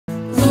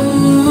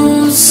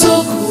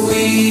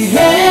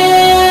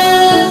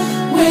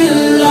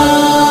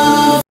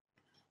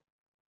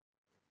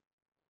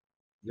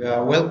You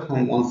are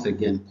welcome once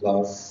again,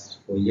 class,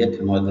 for yet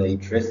another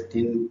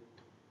interesting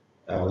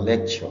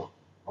lecture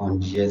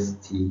on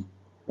GST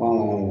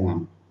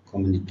 111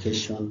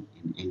 Communication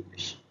in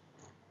English.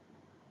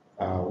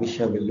 We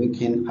shall be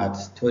looking at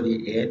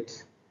study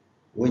 8,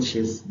 which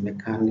is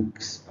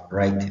Mechanics of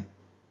Writing.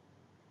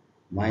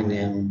 My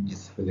name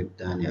is Philip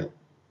Daniel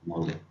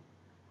Molly.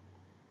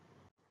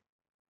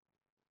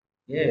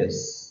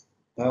 Yes,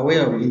 by way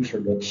of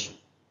introduction,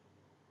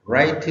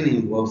 writing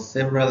involves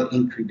several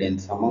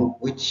ingredients, among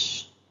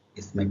which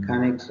is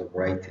mechanics of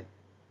writing.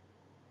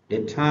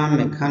 The term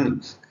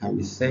mechanics can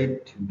be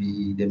said to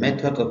be the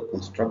method of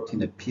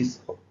constructing a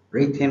piece of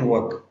written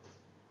work.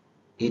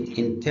 It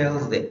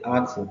entails the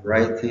arts of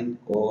writing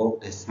or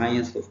the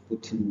science of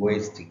putting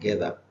words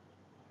together,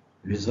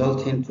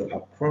 resulting to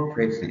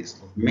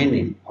appropriateness of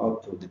meaning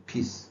out of the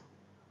piece.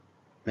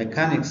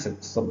 Mechanics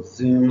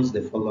subsumes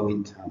the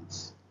following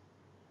terms: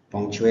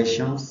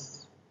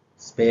 punctuations,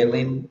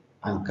 spelling,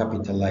 and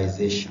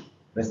capitalization,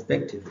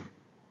 respectively.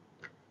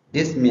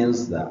 This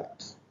means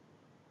that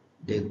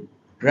the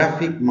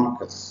graphic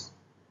markers,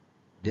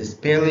 the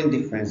spelling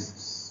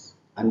differences,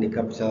 and the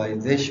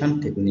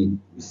capitalization technique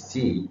we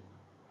see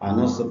are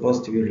not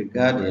supposed to be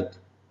regarded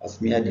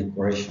as mere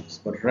decorations,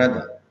 but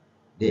rather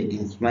they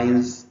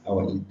influence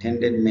our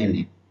intended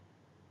meaning.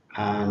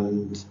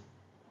 And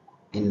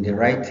in the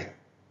writing,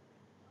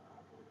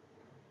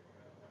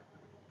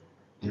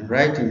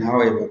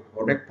 however,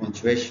 correct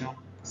punctuation,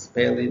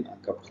 spelling,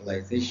 and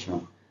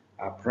capitalization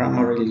are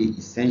primarily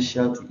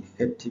essential to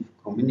effective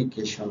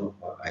communication of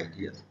our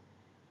ideas.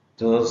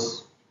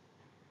 Thus,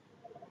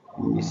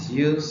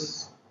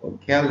 misuse or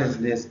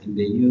carelessness in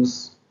the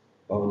use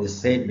of the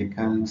said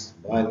mechanics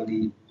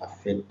badly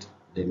affect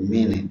the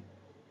meaning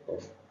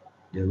of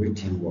the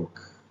written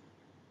work.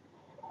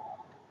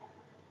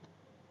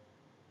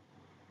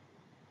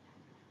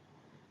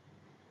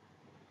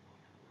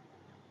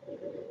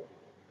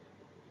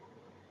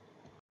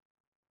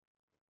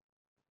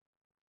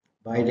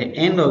 By the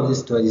end of this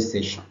study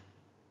session,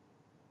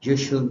 you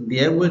should be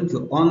able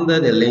to, under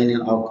the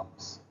learning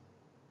outcomes,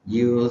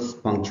 use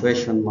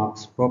punctuation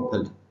marks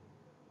properly,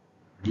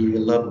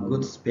 develop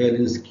good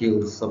spelling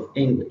skills of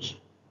English,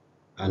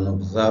 and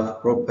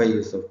observe proper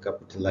use of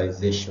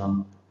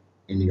capitalization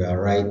in your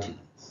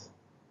writings.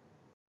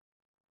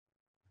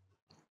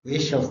 We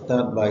shall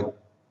start by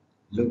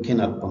looking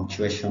at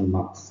punctuation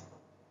marks.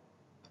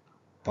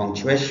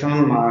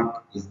 Punctuation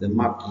mark is the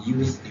mark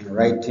used in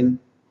writing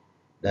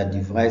that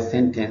divides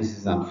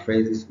sentences and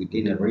phrases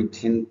within a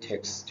written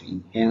text to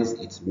enhance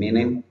its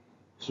meaning,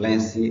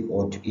 fluency,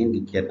 or to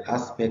indicate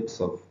aspects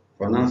of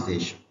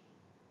pronunciation.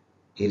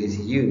 It is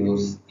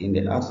used in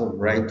the art of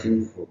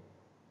writing for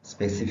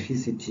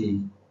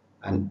specificity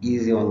and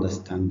easy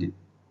understanding.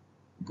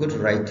 Good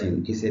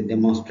writing is a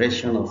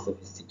demonstration of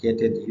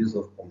sophisticated use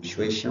of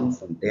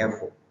punctuations, and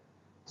therefore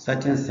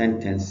certain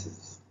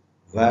sentences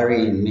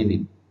vary in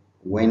meaning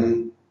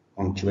when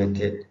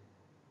punctuated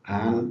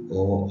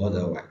and/or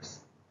otherwise.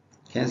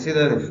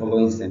 Consider the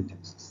following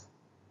sentences.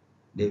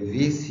 The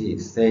VC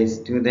says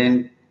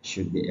students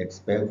should be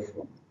expelled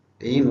from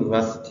the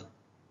university.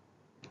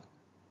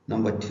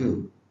 Number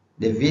two,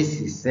 the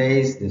VC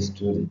says the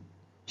student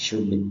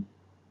should be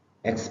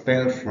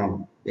expelled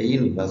from the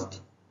university.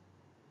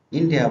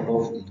 In the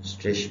above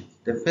illustrations,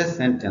 the first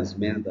sentence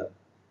means that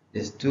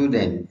the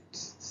student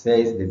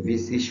says the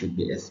VC should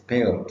be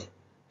expelled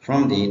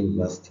from the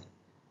university,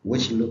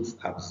 which looks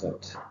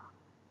absurd.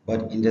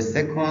 But in the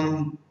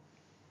second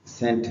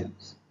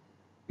sentence,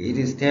 it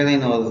is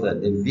telling us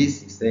that the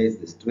VC says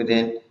the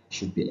student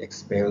should be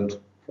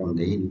expelled from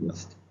the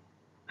university.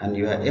 And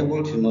you are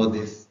able to know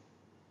this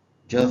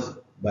just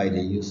by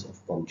the use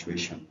of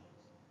punctuation.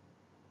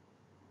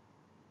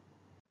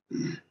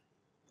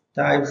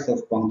 Types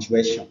of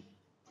punctuation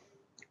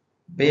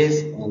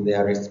based on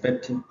their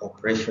respective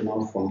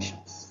operational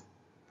functions.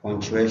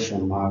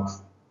 Punctuation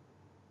marks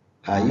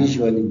are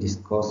usually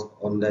discussed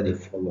under the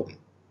following: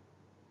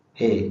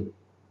 A.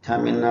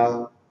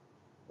 Terminal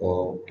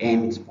or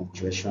end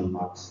punctuation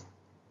marks,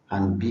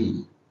 and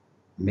B.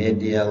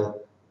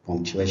 Medial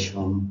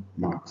punctuation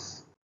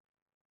marks.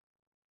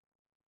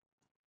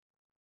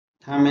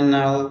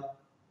 Terminal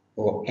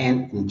or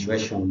end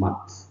punctuation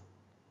marks.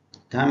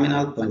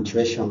 Terminal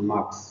punctuation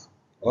marks,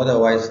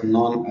 otherwise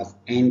known as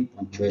end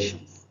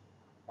punctuations,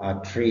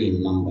 are three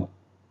in number.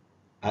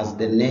 As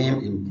the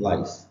name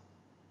implies,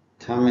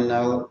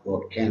 terminal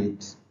or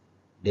end,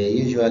 they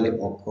usually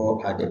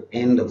occur at the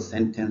end of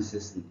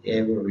sentences in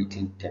every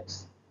written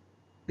text.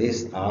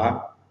 These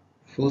are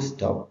full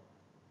stop,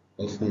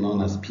 also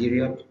known as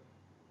period,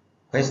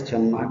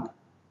 question mark,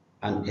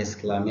 and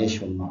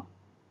exclamation mark.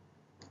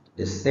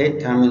 The said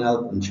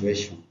terminal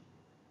punctuation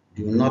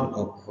do not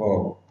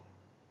occur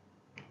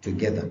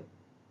together.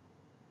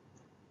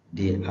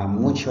 They are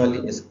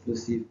mutually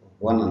exclusive of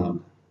one another.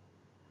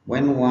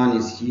 When one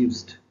is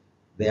used,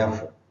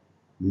 therefore,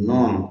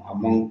 none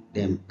among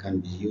them can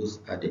be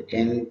used at the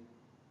end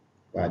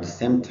or at the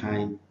same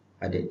time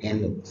at the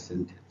end of the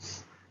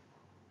sentence.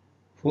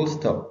 Full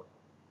stop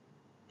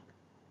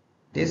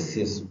This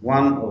is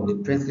one of the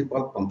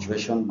principal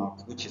punctuation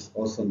marks, which is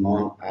also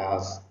known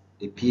as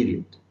the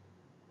period.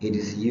 It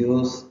is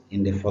used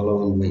in the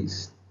following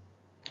ways.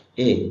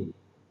 A.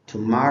 To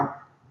mark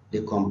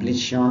the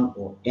completion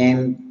or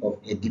end of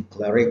a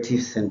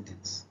declarative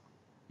sentence,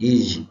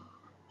 e.g.,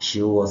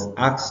 she was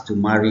asked to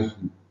marry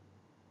him.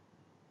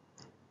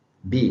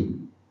 B.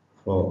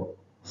 For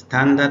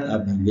standard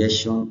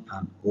abbreviation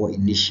and or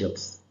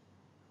initials.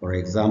 For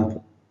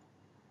example,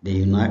 the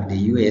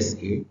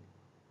USA,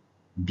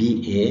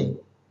 BA,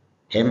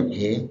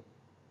 MA,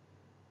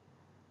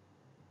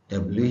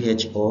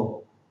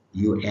 WHO,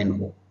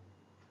 UNO.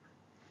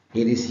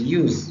 It is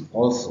used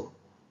also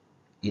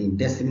in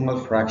decimal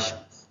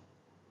fractions.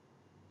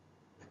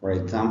 For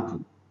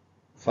example,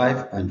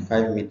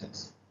 5.5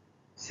 meters,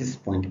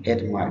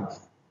 6.8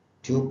 miles,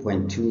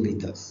 2.2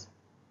 liters,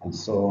 and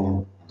so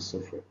on and so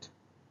forth.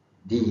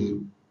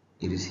 D.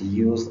 It is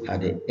used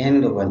at the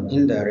end of an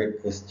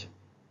indirect question.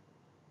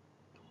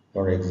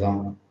 For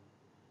example,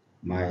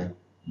 my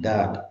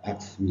dad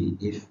asked me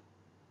if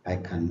I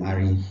can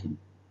marry him.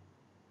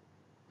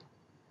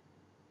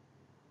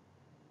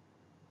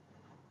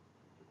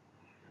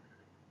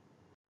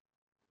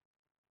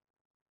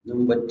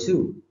 Number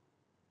two,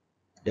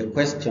 the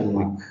question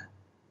mark.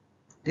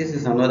 This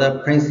is another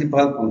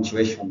principal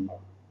punctuation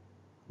mark,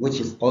 which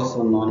is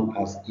also known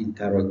as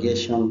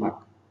interrogation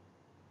mark,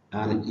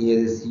 and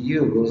is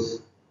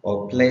used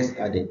or placed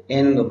at the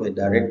end of a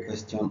direct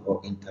question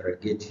or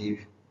interrogative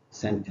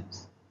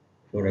sentence.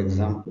 For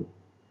example,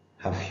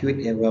 have you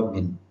ever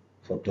been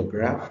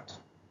photographed?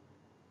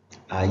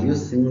 Are you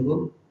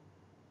single?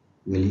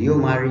 Will you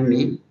marry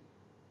me?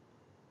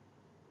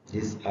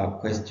 These are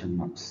question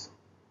marks.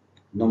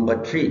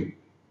 Number three,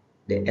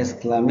 the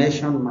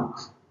exclamation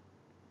marks.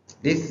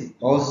 This is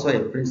also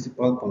a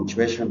principal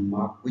punctuation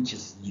mark which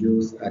is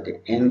used at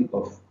the end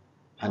of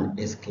an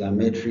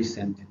exclamatory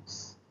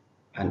sentence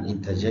and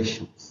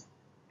interjections,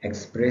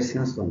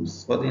 expressing some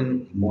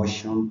sudden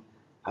emotion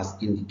as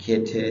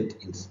indicated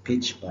in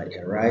speech by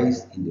a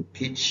rise in the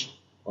pitch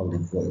of the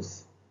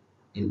voice.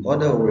 In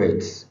other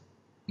words,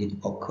 it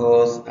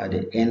occurs at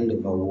the end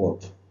of a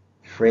word,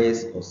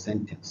 phrase, or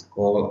sentence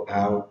called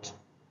out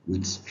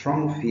with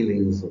strong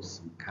feelings of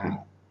some kind.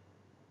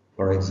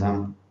 For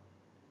example,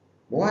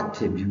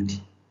 what a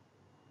beauty!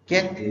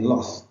 Get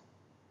lost!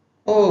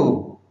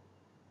 Oh,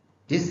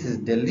 this is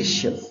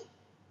delicious!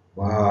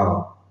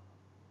 Wow,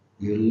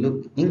 you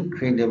look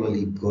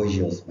incredibly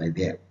gorgeous, my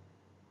dear.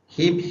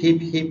 Hip,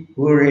 hip, hip,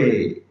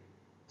 hooray!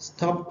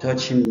 Stop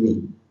touching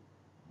me.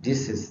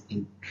 This is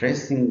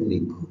interestingly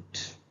good.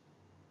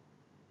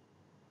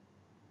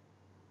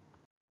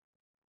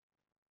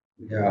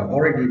 We are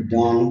already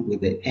done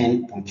with the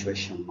end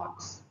punctuation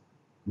marks.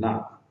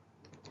 Now,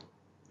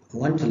 I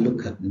want to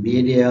look at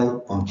medial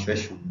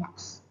punctuation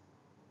marks.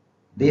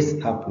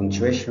 These are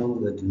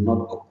punctuations that do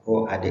not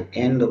occur at the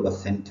end of a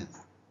sentence,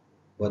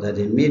 but at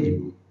the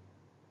middle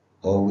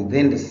or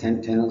within the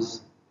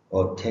sentence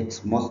or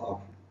text most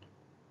often.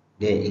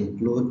 They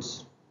include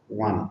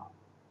 1.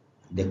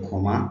 The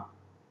comma.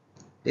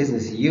 This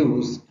is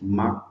used to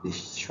mark the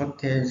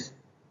shortest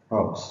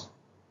pause.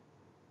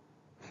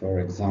 For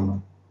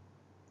example,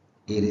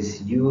 it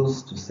is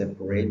used to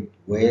separate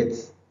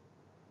words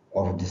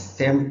of the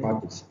same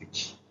part of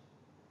speech,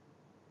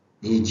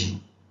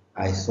 e.g.,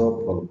 I saw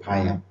Paul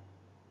Payam,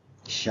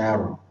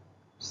 Sharon,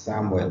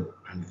 Samuel,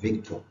 and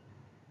Victor.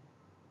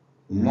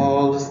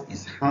 Moles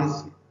is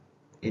handsome,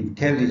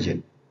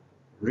 intelligent,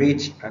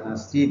 rich, and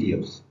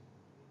assiduous.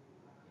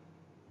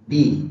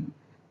 B.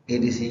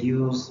 It is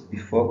used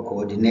before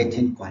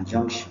coordinating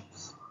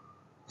conjunctions,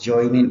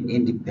 joining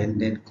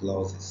independent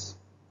clauses.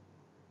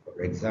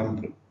 For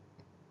example,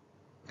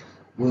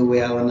 we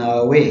were on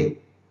our way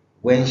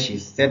when she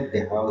set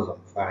the house on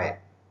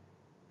fire.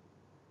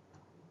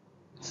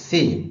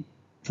 C.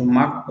 To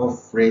mark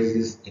off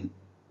phrases in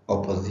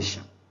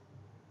opposition.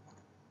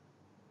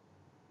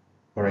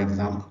 For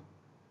example,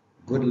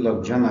 good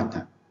luck,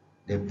 Jonathan.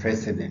 The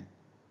president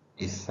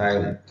is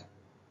silent.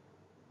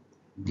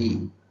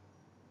 D.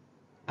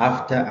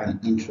 After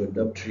an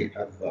introductory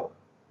adverb,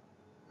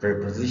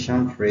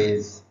 preposition,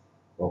 phrase,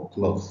 or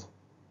clause.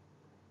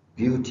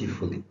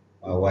 Beautifully,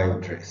 my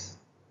wife dressed.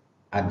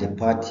 At the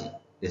party,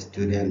 the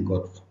student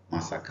got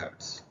massacred.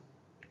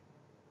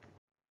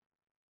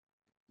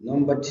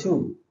 Number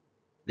two,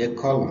 the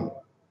colon.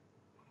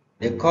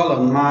 The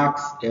colon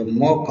marks a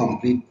more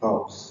complete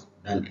pause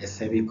than a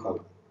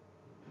semicolon.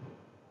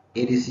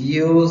 It is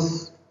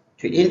used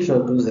to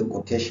introduce a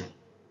quotation.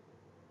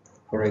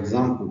 For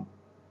example,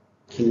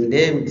 King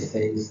David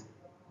says,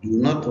 do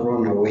not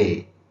run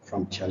away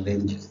from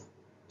challenges,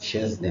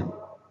 chase them.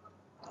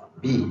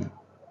 B.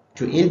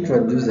 To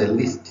introduce a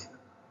list.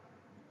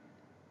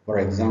 For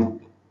example,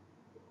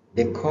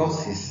 the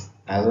courses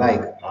I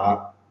like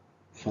are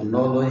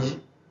phonology,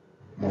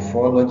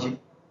 morphology,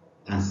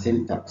 and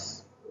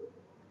syntax.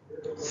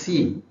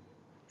 C.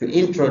 To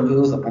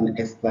introduce an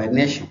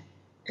explanation,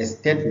 a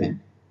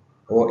statement,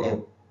 or a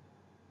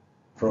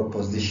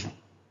proposition.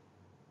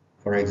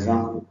 For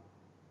example,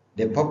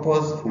 the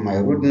purpose for my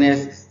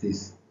rudeness is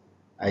this.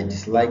 I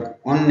dislike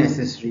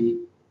unnecessary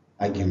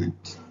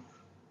argument.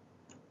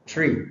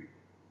 3.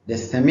 The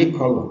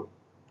semicolon.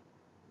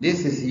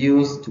 This is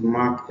used to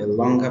mark a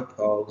longer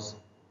pause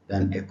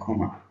than a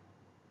comma.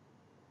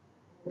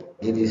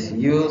 It is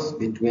used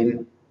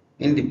between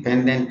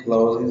independent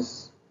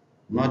clauses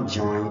not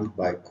joined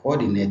by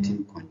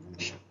coordinating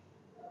conjunction.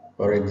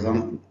 For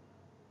example,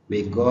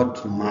 we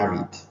got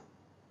married.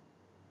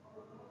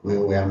 We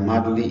were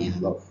madly in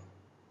love.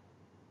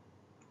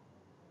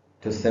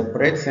 To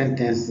separate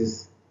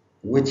sentences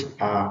which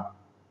are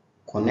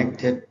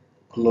connected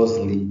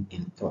closely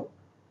in thought,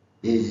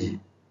 e.g.,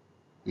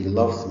 he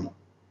loves me,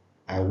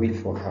 I will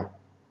for her.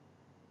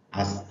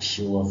 As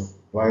she was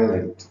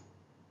violent,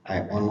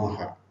 I honor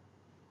her.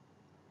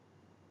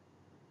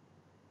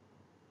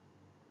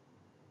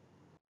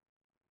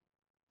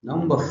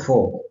 Number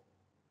 4,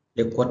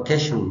 the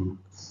quotation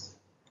marks,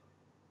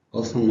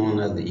 also known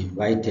as the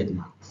invited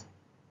marks.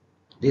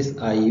 These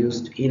are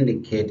used to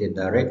indicate a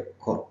direct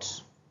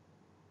quote.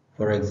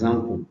 For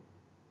example,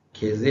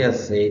 Kezia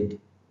said,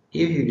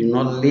 if you do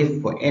not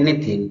live for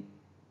anything,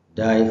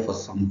 die for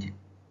something.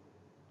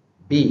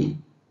 B.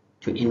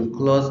 To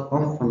enclose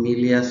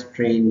unfamiliar,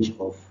 strange,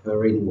 or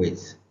foreign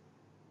words.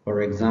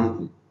 For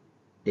example,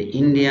 the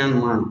Indian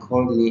man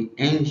called me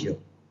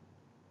angel.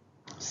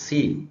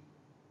 C.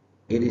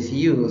 It is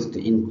used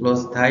to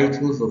enclose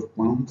titles of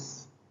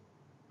poems,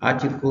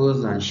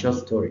 articles, and short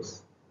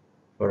stories.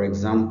 For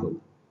example,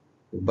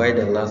 by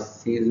the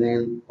last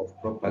season of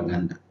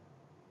propaganda,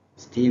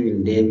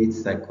 Stephen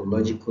David's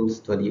psychological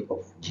study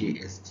of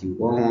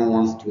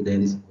GST111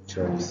 students'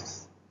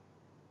 utterances.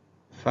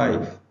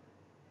 5.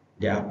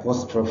 The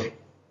apostrophe.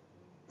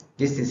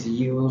 This is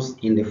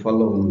used in the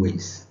following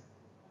ways: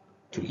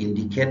 to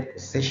indicate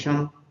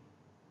possession,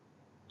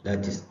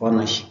 that is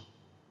ownership.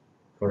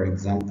 For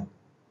example,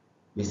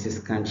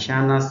 Mrs.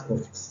 Kanchana's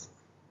office,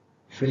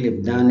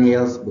 Philip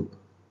Daniels' book.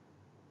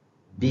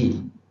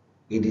 B.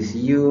 It is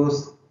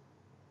used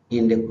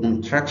in the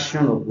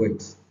contraction of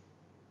words,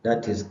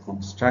 that is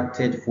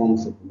constructed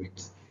forms of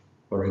words.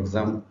 For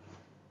example,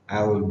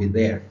 I will be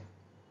there.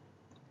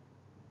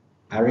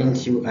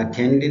 Aren't you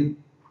attending?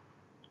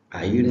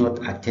 Are you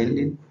not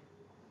attending?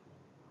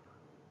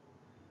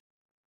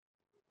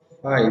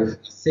 5.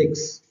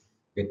 6.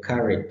 The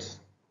caret.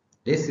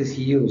 This is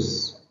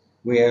used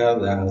where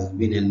there has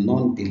been a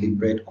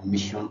non-deliberate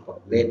omission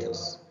of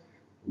letters,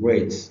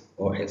 words,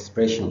 or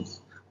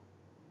expressions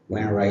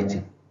when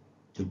writing.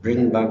 To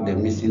bring back the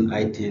missing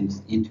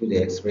items into the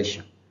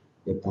expression,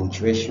 the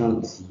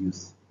punctuation is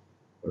used.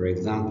 For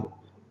example,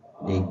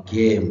 the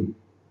game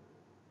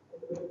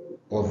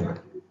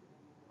over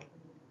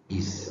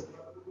is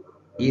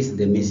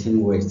the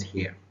missing words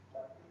here.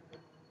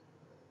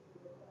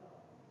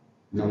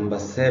 Number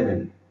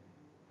 7,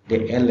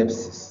 the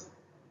ellipsis.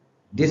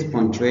 This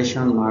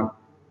punctuation mark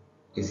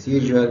is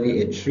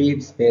usually a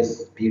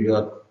three-space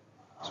period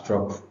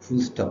stroke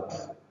full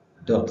stops,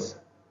 dots,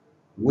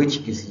 which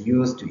is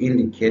used to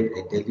indicate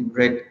a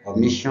deliberate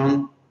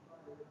omission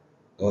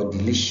or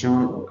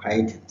deletion of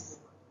items.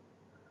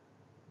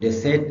 The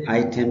said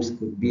items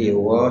could be a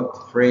word,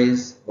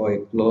 phrase, or a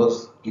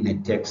clause in a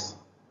text.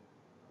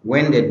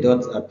 When the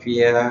dots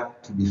appear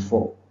to be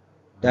four,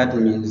 that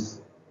means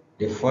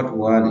the fourth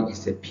one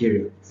is a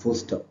period, full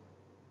stop.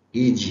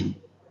 E.g.,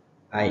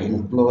 I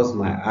closed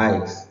my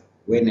eyes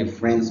when a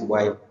friend's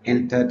wife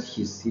entered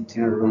his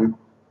sitting room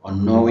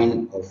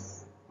unknowing of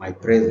my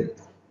presence.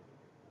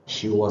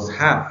 She was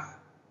half.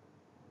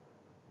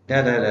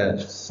 Da da da.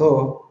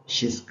 So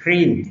she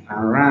screamed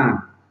and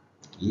ran,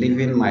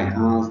 leaving my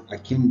hands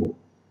akimbo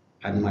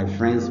and my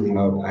friend's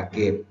mouth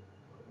agape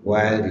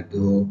while the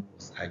door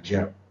was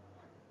ajar.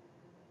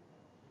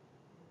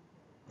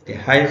 The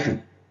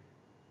hyphen.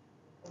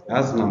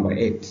 That's number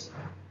 8.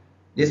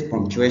 This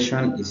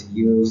punctuation is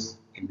used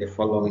in the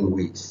following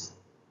ways.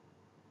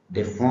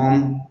 The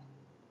form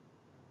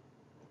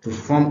to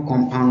form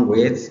compound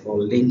words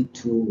or link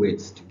two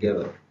words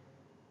together,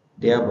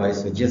 thereby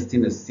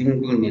suggesting a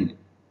single meaning.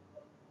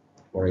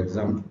 For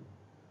example,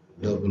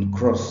 double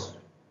cross.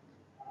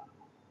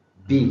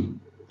 B.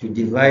 To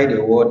divide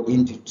a word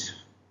into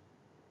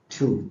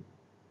two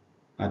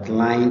at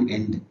line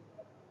end.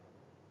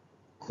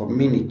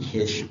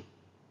 Communication.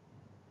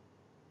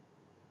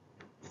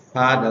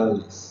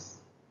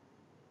 Fatherless.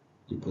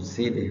 You could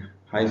say the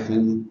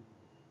hyphen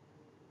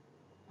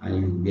and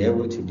you'll be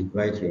able to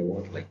divide your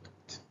word like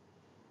that.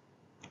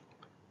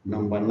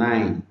 Number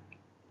 9.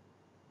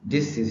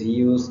 This is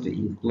used to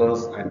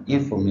enclose an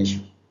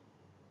information,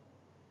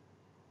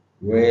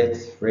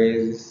 words,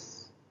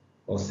 phrase,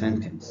 or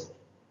sentence.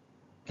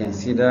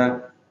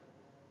 Consider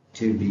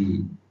to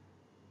be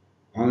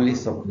only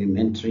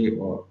supplementary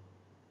or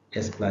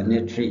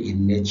explanatory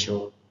in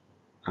nature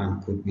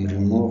and could be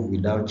removed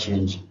without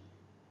changing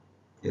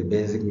the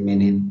basic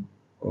meaning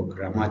or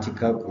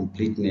grammatical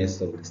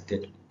completeness of the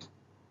statement.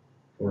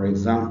 For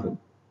example,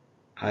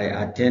 I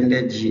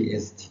attended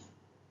GST,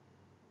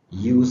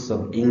 use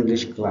of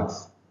English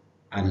class,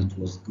 and it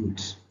was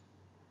good.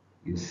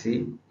 You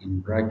see, in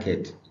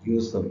bracket,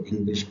 use of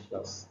English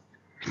class.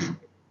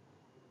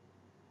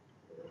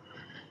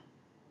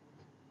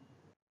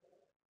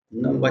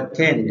 Number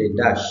 10, the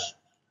dash.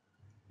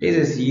 This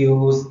is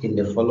used in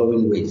the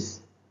following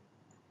ways.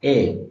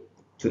 A.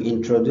 To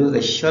introduce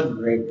a short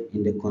break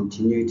in the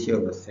continuity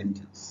of a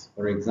sentence.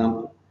 For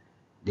example,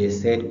 they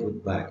said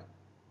goodbye,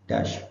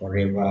 dash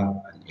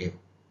forever and ever.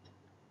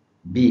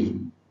 B.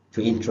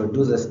 To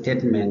introduce a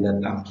statement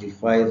that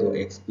amplifies or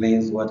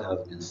explains what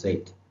has been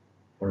said.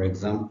 For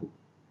example,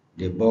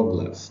 the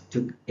burglars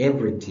took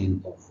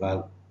everything of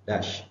value,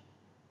 dash,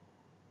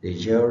 the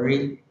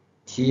jewelry,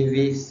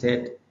 TV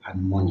set,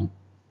 and money.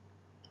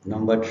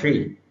 Number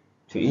 3.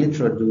 To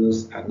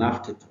introduce an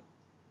afterthought.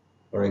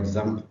 For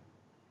example,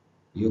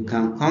 you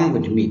can come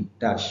with me,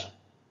 dash,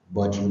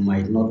 but you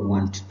might not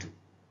want to.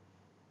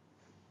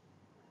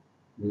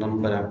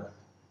 Number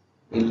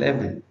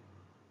 11.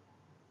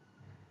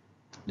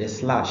 The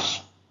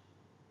slash.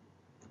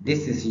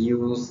 This is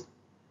used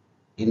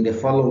in the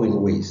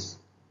following ways.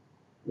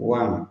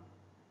 1.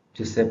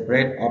 To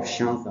separate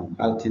options and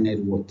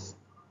alternate words.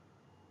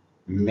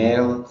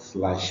 Male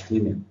slash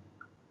female.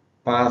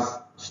 Pass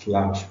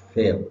slash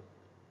fail.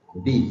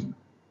 B.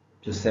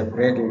 To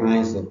separate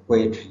lines of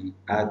poetry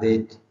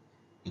added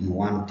in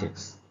one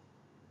text.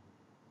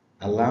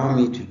 Allow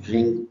me to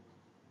drink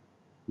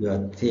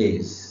your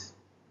tears,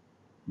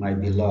 my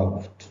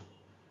beloved,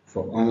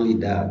 for only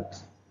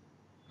that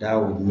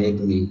would make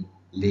me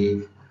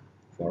live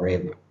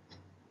forever.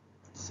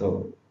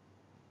 So,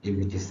 if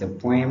it is a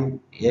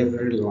poem,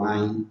 every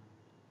line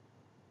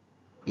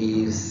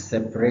is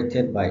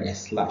separated by a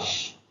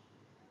slash.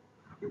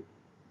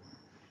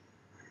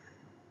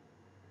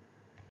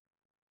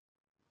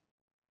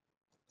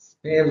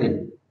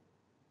 Spelling.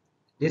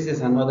 This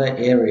is another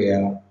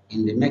area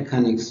in the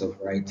mechanics of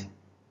writing.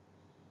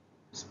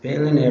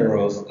 Spelling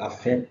errors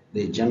affect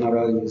the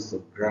general use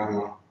of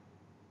grammar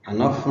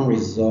and often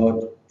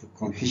result to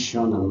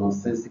confusion and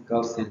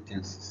nonsensical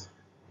sentences.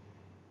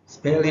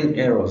 Spelling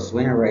errors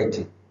when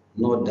writing,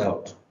 no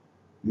doubt,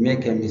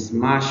 make a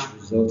mismatch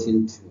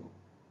resulting to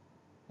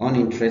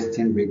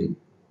uninteresting reading.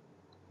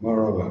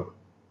 Moreover,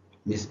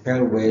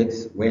 misspelled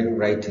words when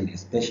writing,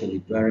 especially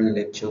during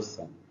lectures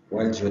and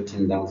while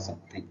jotting down some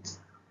things.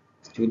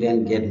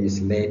 Students get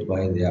misled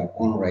by their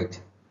own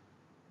writing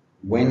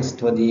when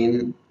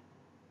studying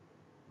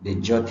the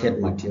jotted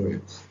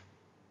materials.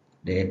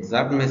 The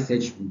exact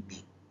message would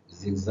be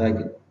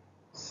zigzagging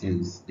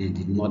since they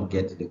did not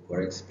get the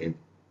correct spelling.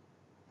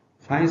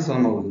 Find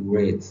some of the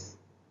words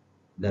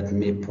that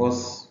may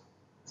pose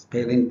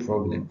spelling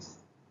problems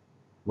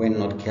when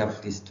not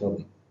carefully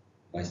studied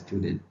by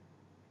students.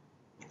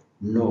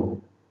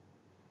 No,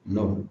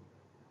 no,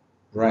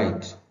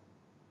 right,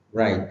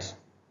 right,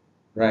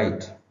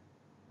 right,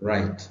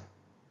 right,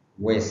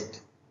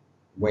 west,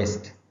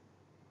 west,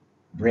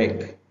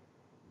 break,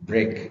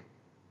 break,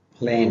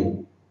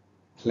 plane,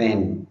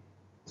 plane,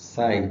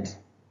 side,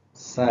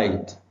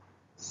 side,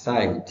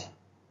 side,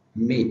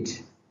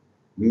 meet,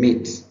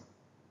 meet,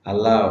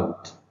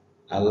 allowed,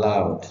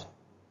 allowed,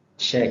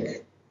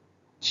 check,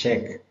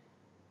 check,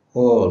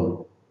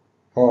 hall,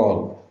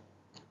 hall,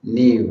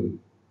 new,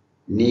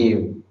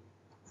 new,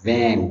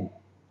 van,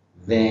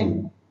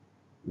 van,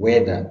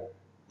 weather,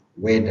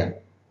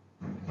 weather,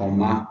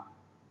 comma,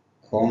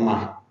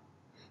 comma,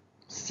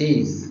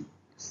 cease,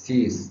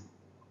 cease,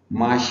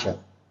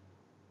 marshal,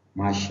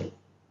 marshal.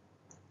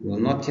 You'll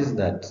notice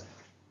that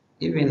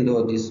even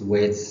though these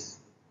words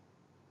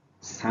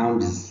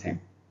sound the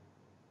same,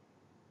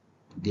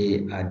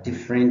 they are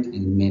different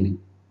in meaning.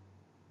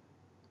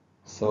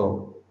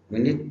 So we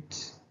need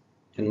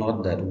to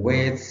note that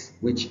words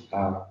which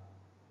are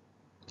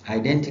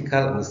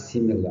identical and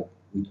similar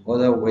with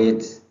other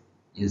words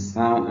in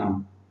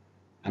sound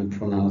and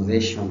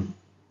pronunciation,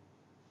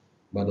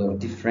 but of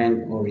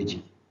different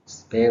origin,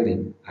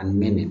 spelling, and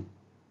meaning,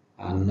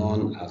 are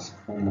known as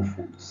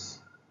homophones.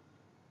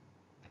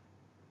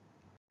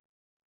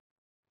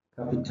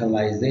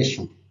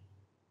 Capitalization.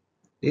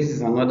 This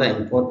is another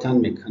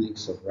important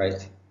mechanics of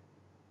writing,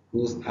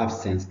 whose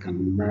absence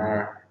can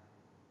mar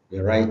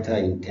the writer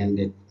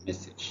intended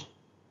message.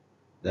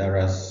 There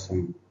are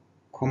some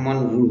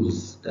common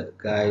rules that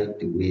guide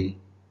the way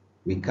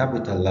we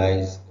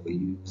capitalize or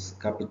use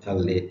capital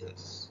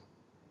letters.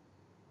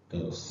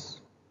 Thus,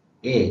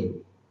 A.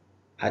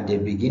 At the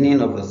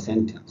beginning of a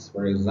sentence,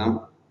 for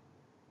example,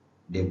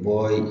 the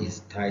boy is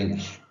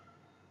stylish.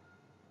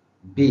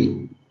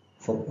 B.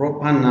 For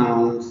proper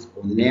nouns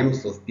or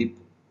names of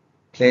people,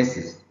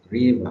 places,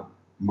 river,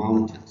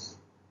 mountains,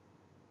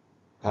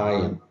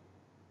 Payam,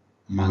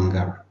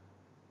 Mangar,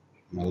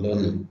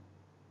 Maloney,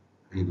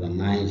 River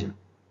Niger,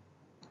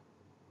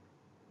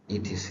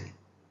 etc.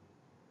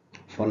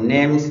 For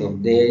names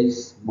of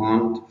days,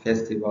 months,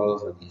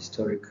 festivals, and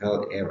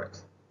historical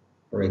eras,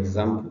 for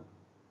example,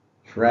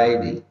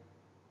 Friday,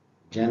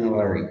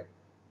 January,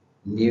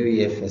 New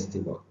Year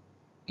Festival,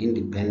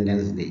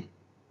 Independence Day.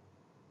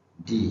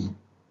 D.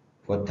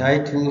 For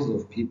titles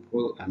of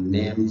people and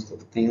names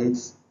of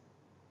things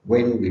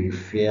when we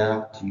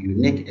refer to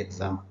unique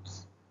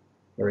examples.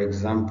 For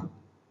example,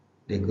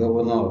 the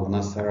governor of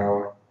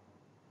Nasarawa,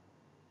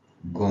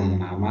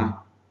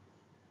 Gomama,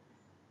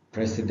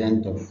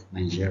 president of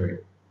Nigeria.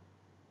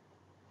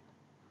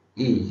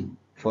 E.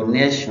 For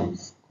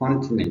nations,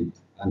 continents,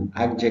 and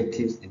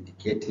adjectives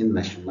indicating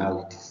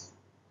nationalities.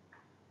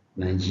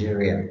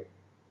 Nigeria,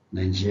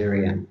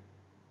 Nigerian.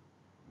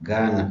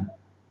 Ghana,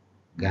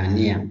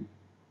 Ghanaian.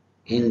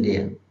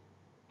 India,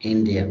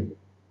 Indian,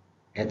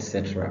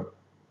 etc.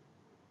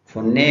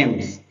 For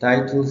names,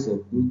 titles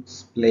of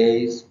books,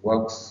 plays,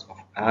 works of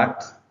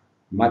art,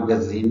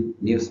 magazine,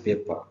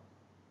 newspaper,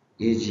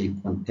 e.g.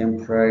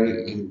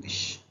 Contemporary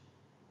English,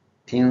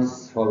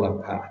 Things Fall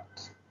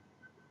Apart,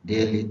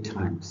 Daily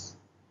Times.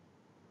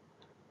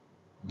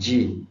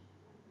 G.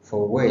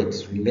 For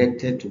words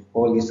related to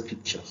Holy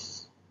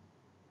Scriptures,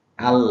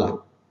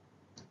 Allah,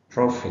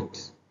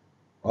 Prophet,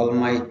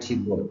 Almighty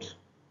God,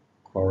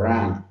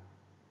 Quran,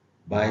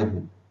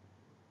 Bible,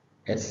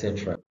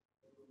 etc.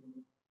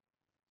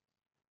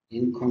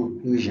 In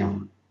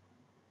conclusion,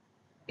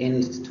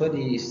 in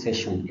study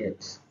session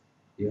 8,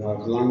 you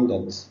have learned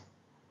that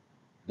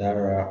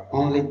there are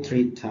only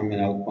 3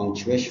 terminal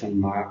punctuation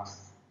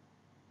marks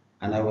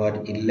and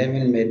about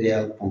 11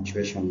 medial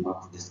punctuation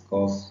marks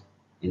discussed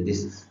in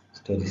this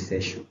study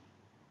session.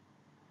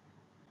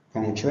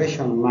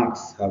 Punctuation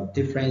marks have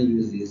different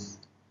uses,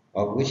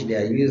 of which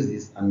their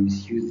uses and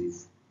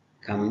misuses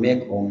can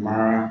make or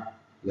mar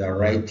your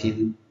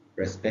writing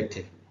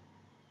respectively.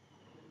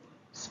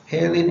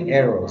 Spelling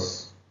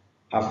errors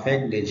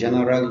affect the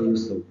general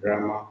use of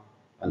grammar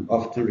and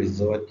often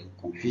result in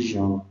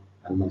confusion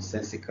and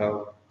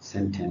nonsensical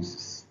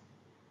sentences.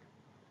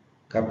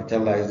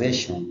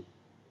 Capitalization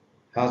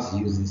has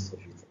uses of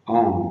its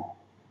own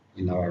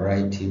in our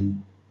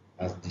writing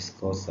as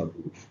discussed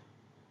above.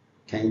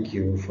 Thank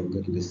you for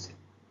good listening.